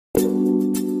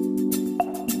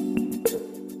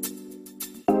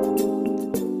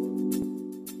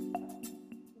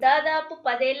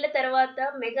10 ఏళ్ల తర్వాత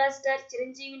మెగాస్టార్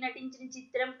చిరంజీవి నటించిన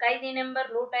చిత్రం ఖైదీ నెంబర్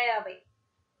 150.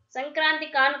 సంక్రాంతి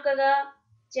కానుకగా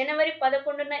జనవరి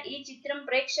 11న ఈ చిత్రం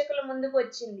ప్రేక్షకుల ముందుకు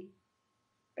వచ్చింది.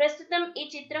 ప్రస్తుతం ఈ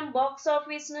చిత్రం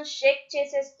బాక్సాఫీస్ను షేక్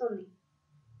చేసేస్తుంది.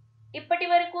 ఇప్పటి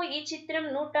వరకు ఈ చిత్రం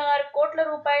 106 కోట్ల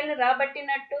రూపాయలను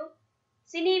రాబట్టినట్టు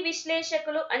సినీ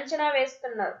విశ్లేషకులు అంచనా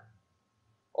వేస్తున్నారు.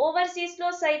 ఓవర్సీస్లో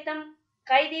సైతం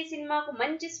ఖైదీ సినిమాకు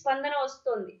మంచి స్పందన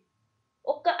వస్తోంది.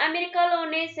 ఒక్క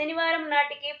అమెరికాలోనే శనివారం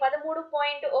నాటికి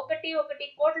 13.11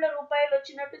 కోట్ల రూపాయలు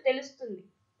వచ్చినట్టు తెలుస్తుంది.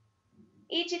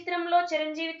 ఈ చిత్రంలో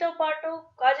చిరంజీవితో పాటు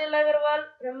కాజల్ అగర్వాల్,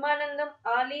 బ్రహ్మానందం,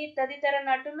 ఆలీ తదితర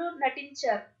నటులు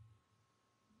నటించారు.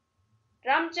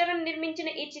 రామ్ చరణ్ నిర్మించిన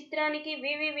ఈ చిత్రానికి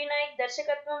వివి వినాయక్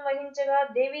దర్శకత్వం వహించగా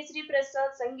దేవిశ్రీ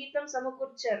ప్రసాద్ సంగీతం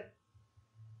సమకూర్చారు.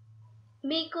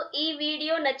 మీకు ఈ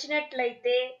వీడియో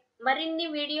నచ్చినట్లయితే మరిన్ని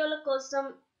వీడియోల కోసం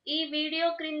ఈ వీడియో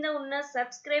క్రింద ఉన్న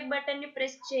సబ్స్క్రైబ్ బటన్ని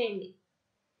ప్రెస్ చేయండి.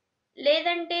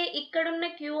 లేదంటే ఇక్కడున్న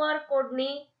క్యూఆర్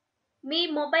కోడ్ని మీ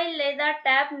మొబైల్ లేదా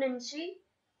ట్యాబ్ నుంచి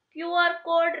క్యూఆర్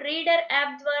కోడ్ రీడర్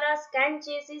యాప్ ద్వారా స్కాన్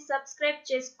చేసి సబ్స్క్రైబ్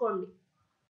చేసుకోండి.